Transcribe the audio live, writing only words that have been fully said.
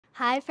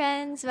Hi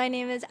friends, my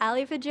name is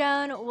Ali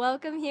Padron.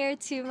 Welcome here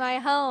to my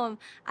home.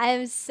 I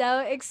am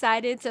so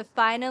excited to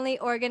finally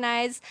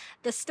organize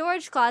the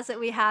storage closet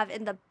we have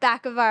in the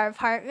back of our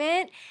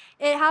apartment.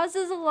 It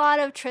houses a lot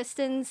of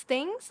Tristan's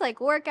things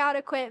like workout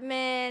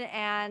equipment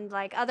and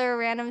like other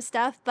random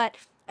stuff, but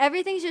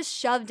everything's just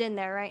shoved in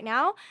there right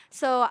now.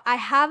 So I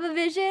have a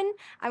vision.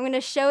 I'm going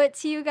to show it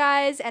to you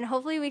guys and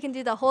hopefully we can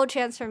do the whole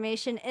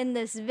transformation in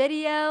this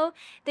video.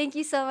 Thank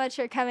you so much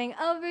for coming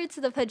over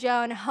to the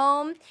Padron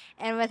home.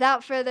 And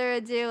without further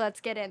ado, let's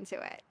get into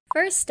it.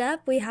 First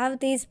up, we have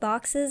these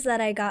boxes that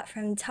I got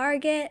from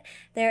Target.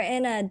 They're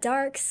in a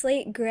dark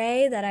slate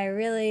gray that I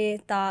really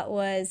thought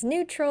was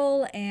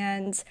neutral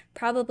and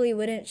probably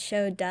wouldn't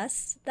show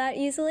dust that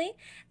easily.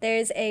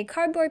 There's a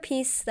cardboard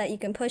piece that you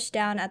can push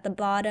down at the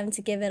bottom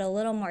to give it a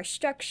little more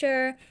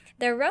structure.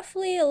 They're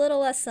roughly a little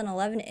less than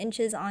 11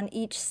 inches on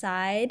each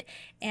side,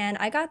 and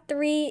I got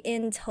 3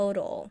 in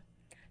total.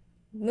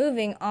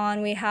 Moving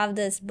on, we have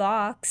this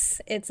box.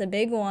 It's a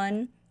big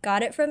one.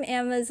 Got it from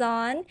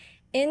Amazon.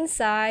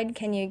 Inside,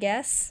 can you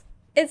guess?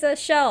 It's a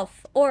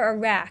shelf or a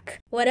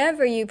rack,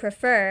 whatever you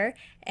prefer.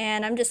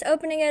 And I'm just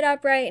opening it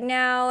up right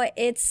now.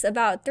 It's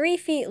about 3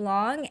 feet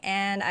long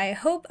and I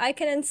hope I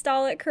can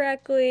install it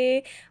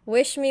correctly.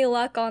 Wish me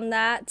luck on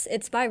that.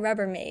 It's by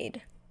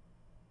Rubbermaid.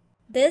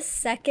 This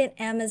second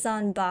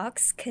Amazon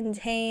box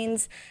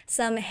contains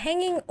some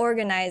hanging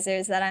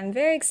organizers that I'm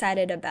very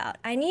excited about.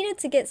 I needed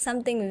to get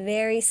something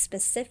very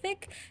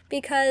specific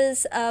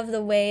because of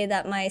the way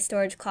that my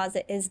storage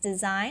closet is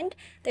designed.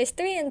 There's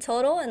 3 in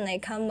total and they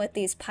come with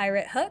these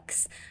pirate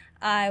hooks.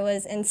 I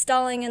was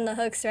installing in the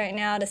hooks right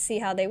now to see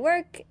how they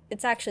work.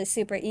 It's actually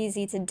super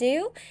easy to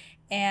do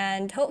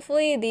and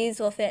hopefully these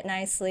will fit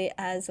nicely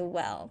as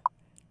well.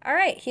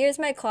 Alright, here's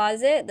my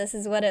closet. This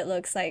is what it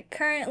looks like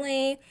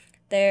currently.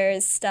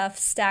 There's stuff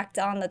stacked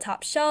on the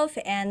top shelf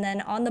and then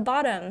on the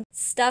bottom,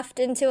 stuffed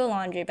into a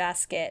laundry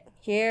basket.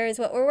 Here's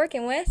what we're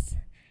working with.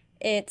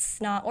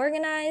 It's not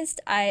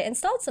organized. I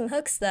installed some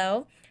hooks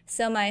though,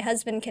 so my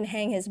husband can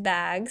hang his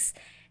bags.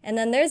 And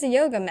then there's a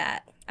yoga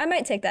mat. I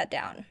might take that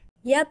down.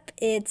 Yep,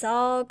 it's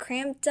all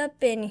cramped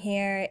up in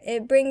here.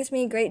 It brings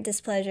me great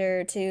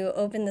displeasure to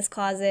open this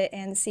closet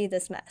and see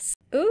this mess.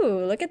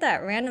 Ooh, look at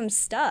that random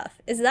stuff.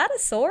 Is that a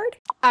sword?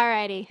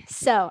 Alrighty,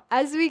 so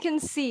as we can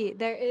see,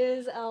 there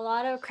is a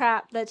lot of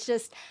crap that's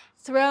just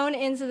thrown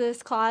into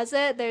this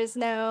closet. There's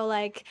no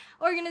like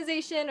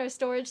organization or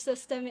storage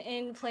system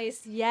in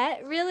place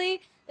yet,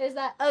 really. There's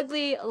that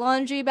ugly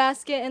laundry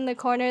basket in the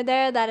corner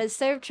there that has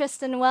served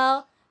Tristan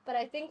well, but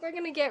I think we're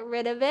gonna get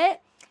rid of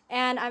it.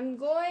 And I'm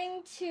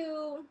going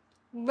to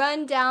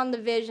run down the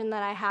vision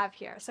that I have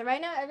here. So right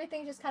now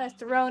everything's just kind of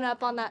thrown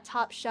up on that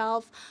top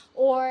shelf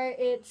or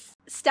it's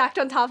stacked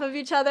on top of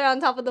each other on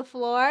top of the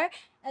floor.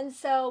 And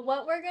so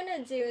what we're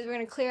gonna do is we're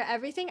gonna clear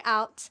everything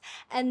out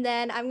and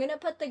then I'm gonna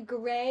put the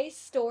gray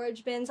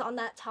storage bins on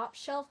that top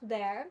shelf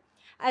there.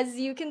 As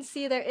you can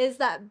see, there is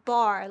that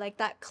bar, like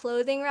that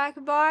clothing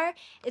rack bar.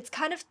 It's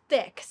kind of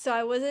thick, so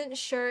I wasn't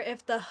sure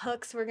if the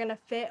hooks were gonna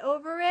fit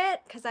over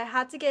it because I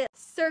had to get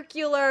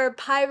circular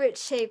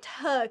pirate-shaped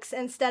hooks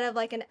instead of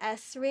like an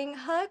S-ring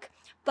hook.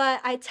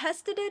 But I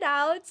tested it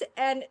out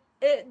and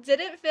it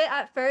didn't fit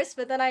at first,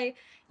 but then I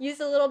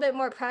used a little bit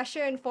more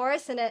pressure and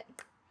force and it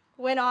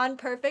went on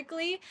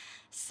perfectly.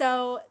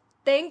 So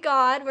thank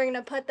God we're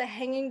gonna put the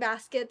hanging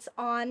baskets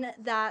on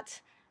that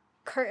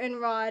curtain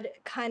rod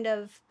kind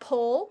of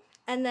pole,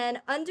 and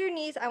then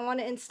underneath I want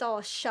to install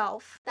a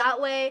shelf.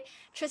 That way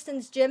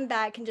Tristan's gym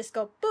bag can just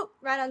go boop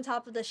right on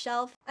top of the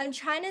shelf. I'm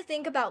trying to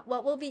think about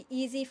what will be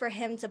easy for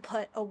him to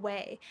put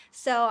away.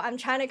 So I'm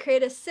trying to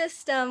create a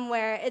system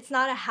where it's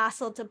not a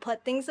hassle to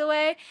put things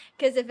away,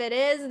 because if it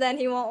is, then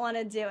he won't want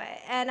to do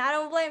it. And I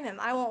don't blame him.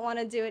 I won't want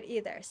to do it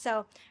either.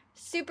 So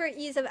super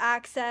ease of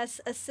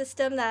access, a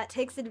system that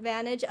takes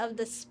advantage of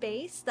the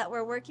space that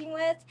we're working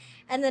with.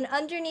 And then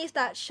underneath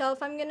that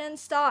shelf I'm going to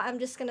install, I'm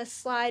just going to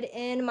slide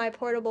in my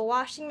portable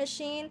washing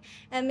machine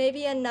and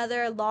maybe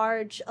another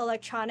large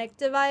electronic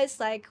device.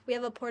 Like we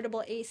have a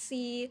portable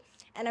AC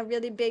and a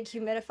really big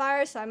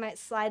humidifier, so I might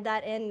slide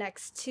that in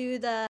next to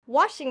the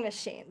washing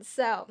machine.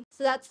 So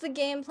that's the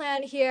game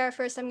plan here.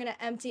 First I'm going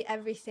to empty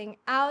everything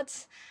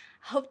out.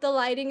 Hope the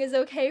lighting is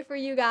okay for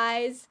you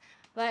guys.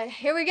 But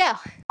here we go.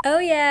 Oh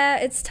yeah,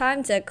 it's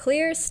time to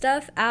clear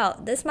stuff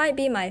out. This might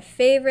be my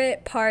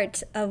favorite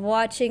part of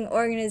watching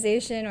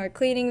organization or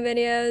cleaning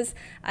videos.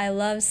 I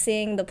love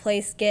seeing the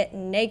place get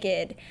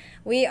naked.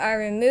 We are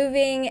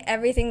removing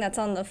everything that's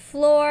on the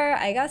floor.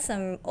 I got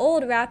some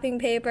old wrapping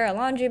paper, a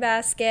laundry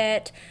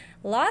basket,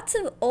 lots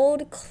of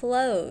old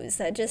clothes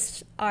that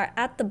just are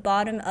at the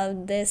bottom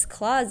of this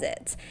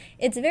closet.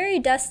 It's very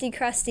dusty,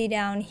 crusty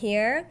down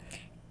here,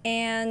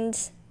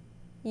 and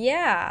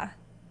yeah.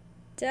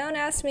 Don't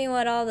ask me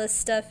what all this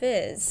stuff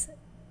is,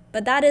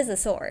 but that is a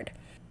sword.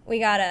 We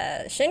got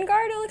a shin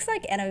guard, it looks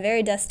like, and a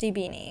very dusty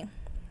beanie.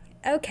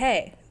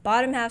 Okay,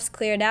 bottom half's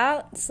cleared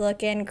out. It's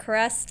looking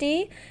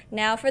crusty.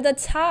 Now for the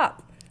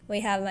top. We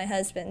have my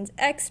husband's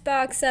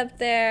Xbox up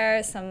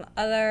there, some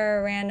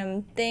other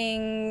random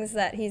things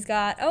that he's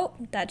got. Oh,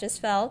 that just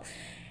fell.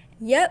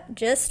 Yep,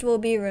 just we'll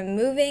be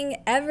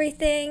removing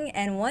everything,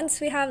 and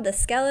once we have the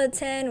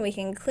skeleton, we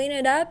can clean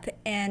it up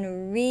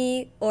and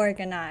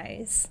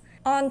reorganize.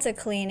 On to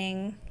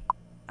cleaning.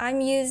 I'm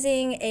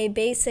using a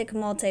basic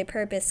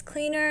multi-purpose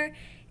cleaner.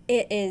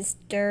 It is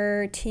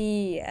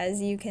dirty,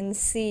 as you can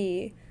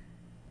see.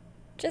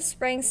 Just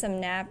spraying some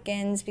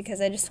napkins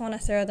because I just want to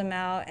throw them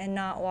out and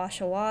not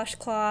wash a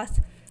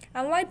washcloth.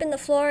 I'm wiping the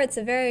floor. It's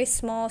a very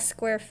small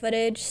square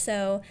footage,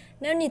 so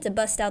no need to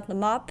bust out the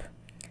mop.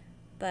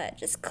 But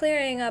just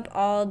clearing up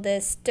all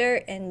this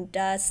dirt and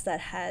dust that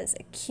has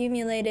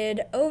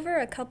accumulated over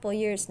a couple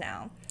years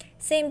now.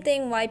 Same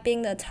thing,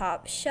 wiping the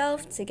top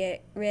shelf to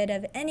get rid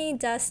of any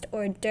dust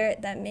or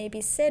dirt that may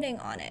be sitting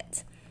on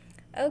it.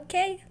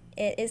 Okay,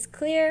 it is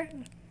clear.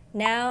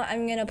 Now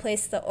I'm going to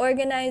place the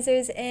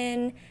organizers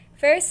in.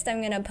 First, I'm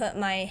going to put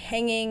my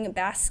hanging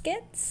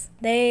baskets.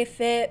 They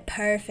fit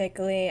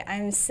perfectly.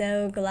 I'm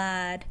so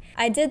glad.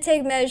 I did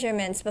take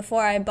measurements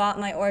before I bought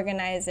my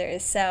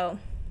organizers, so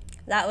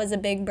that was a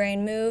big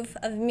brain move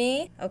of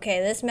me. Okay,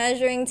 this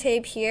measuring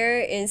tape here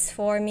is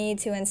for me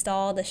to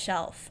install the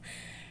shelf.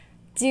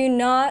 Do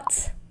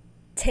not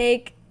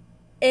take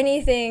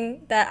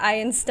anything that I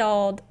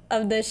installed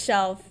of this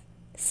shelf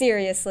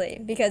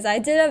seriously, because I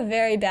did a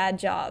very bad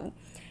job.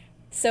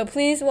 So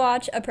please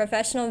watch a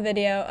professional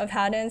video of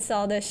how to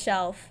install this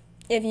shelf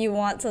if you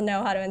want to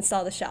know how to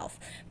install the shelf.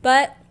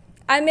 But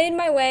I made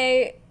my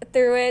way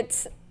through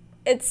it.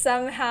 It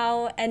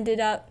somehow ended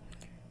up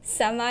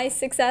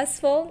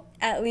semi-successful.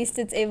 At least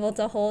it's able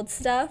to hold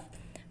stuff.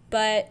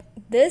 But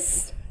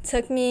this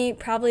took me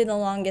probably the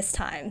longest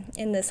time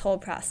in this whole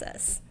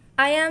process.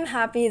 I am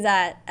happy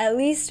that at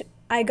least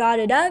I got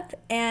it up,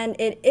 and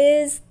it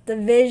is the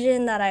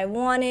vision that I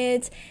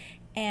wanted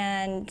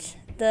and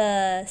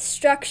the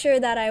structure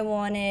that I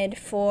wanted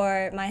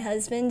for my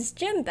husband's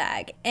gym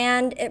bag.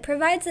 And it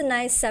provides a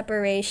nice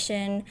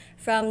separation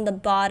from the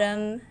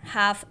bottom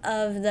half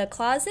of the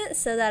closet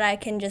so that I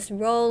can just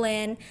roll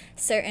in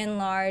certain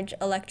large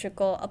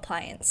electrical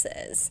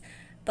appliances.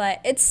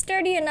 But it's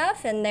sturdy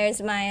enough, and there's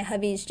my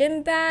hubby's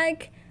gym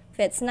bag,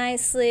 fits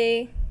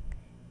nicely.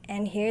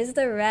 And here's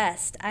the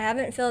rest. I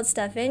haven't filled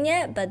stuff in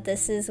yet, but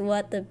this is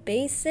what the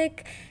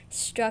basic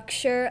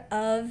structure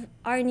of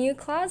our new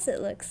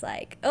closet looks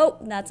like. Oh,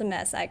 that's a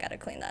mess. I gotta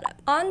clean that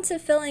up. On to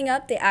filling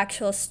up the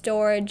actual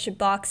storage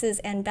boxes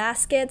and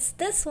baskets.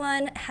 This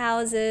one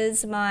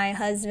houses my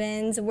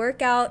husband's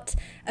workout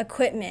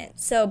equipment.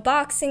 So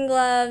boxing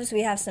gloves,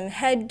 we have some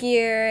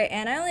headgear,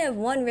 and I only have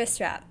one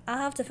wrist wrap. I'll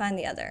have to find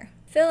the other.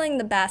 Filling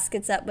the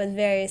baskets up with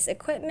various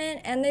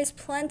equipment, and there's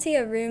plenty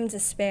of room to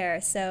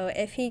spare, so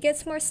if he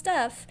gets more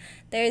stuff,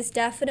 there's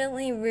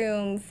definitely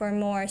room for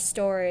more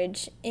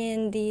storage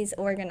in these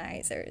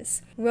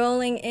organizers.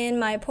 Rolling in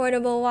my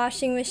portable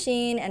washing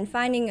machine and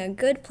finding a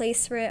good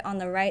place for it on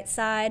the right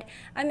side,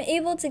 I'm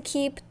able to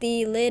keep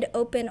the lid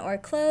open or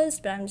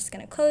closed, but I'm just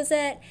going to close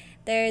it.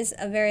 There's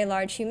a very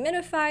large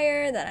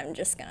humidifier that I'm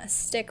just going to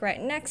stick right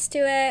next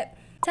to it.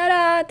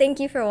 Ta-da! Thank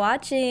you for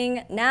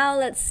watching. Now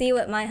let's see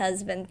what my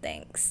husband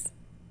thinks.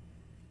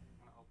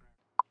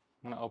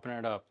 I'm gonna open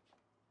it up.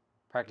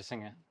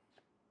 Practicing it.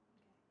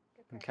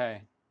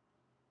 Okay.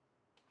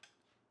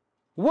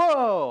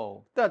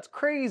 Whoa! That's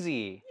crazy! You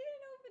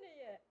didn't open it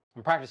yet.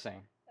 I'm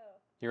practicing. Oh.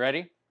 You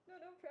ready? No,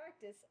 don't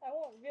practice. I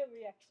want real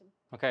reaction.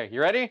 Okay,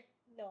 you ready?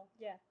 No,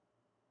 yeah.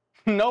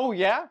 No,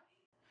 yeah?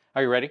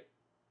 Are you ready?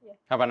 Yeah.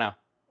 How about now? Okay.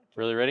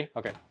 Really ready?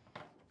 Okay.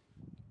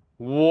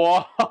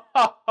 Whoa!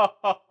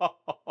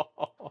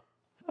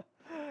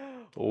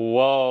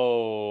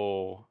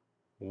 Whoa!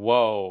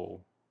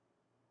 Whoa!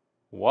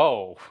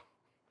 Whoa!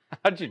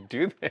 How'd you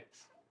do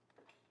this?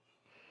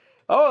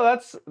 Oh,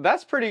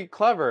 that's pretty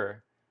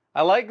clever.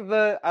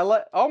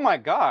 Oh my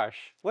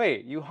gosh!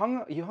 Wait, you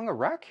hung a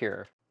rack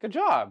here. Good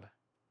job.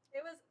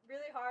 It was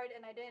really hard,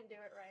 and I didn't do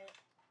it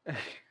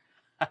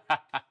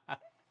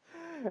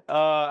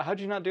right.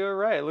 How'd you not do it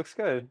right? It looks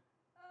good.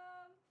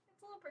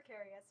 It's a little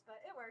precarious, but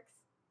it works.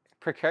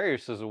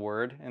 Precarious is a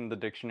word in the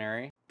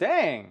dictionary.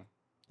 Dang!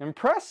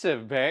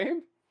 Impressive, babe!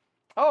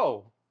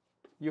 Oh,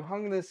 you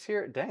hung this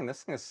here. Dang,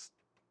 this thing is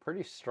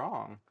pretty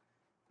strong.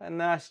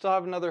 And then I still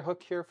have another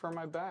hook here for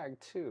my bag,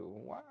 too.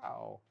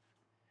 Wow.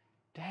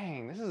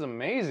 Dang, this is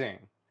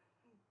amazing.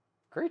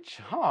 Great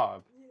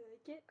job. You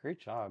like it? Great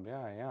job.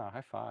 Yeah.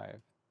 High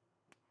five.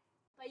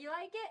 But you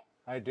like it?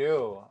 I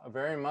do,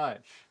 very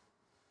much.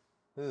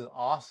 This is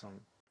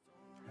awesome.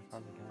 High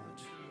five again.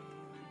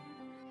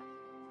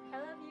 I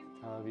love you.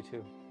 I love you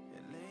too.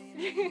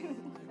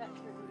 That's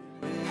true.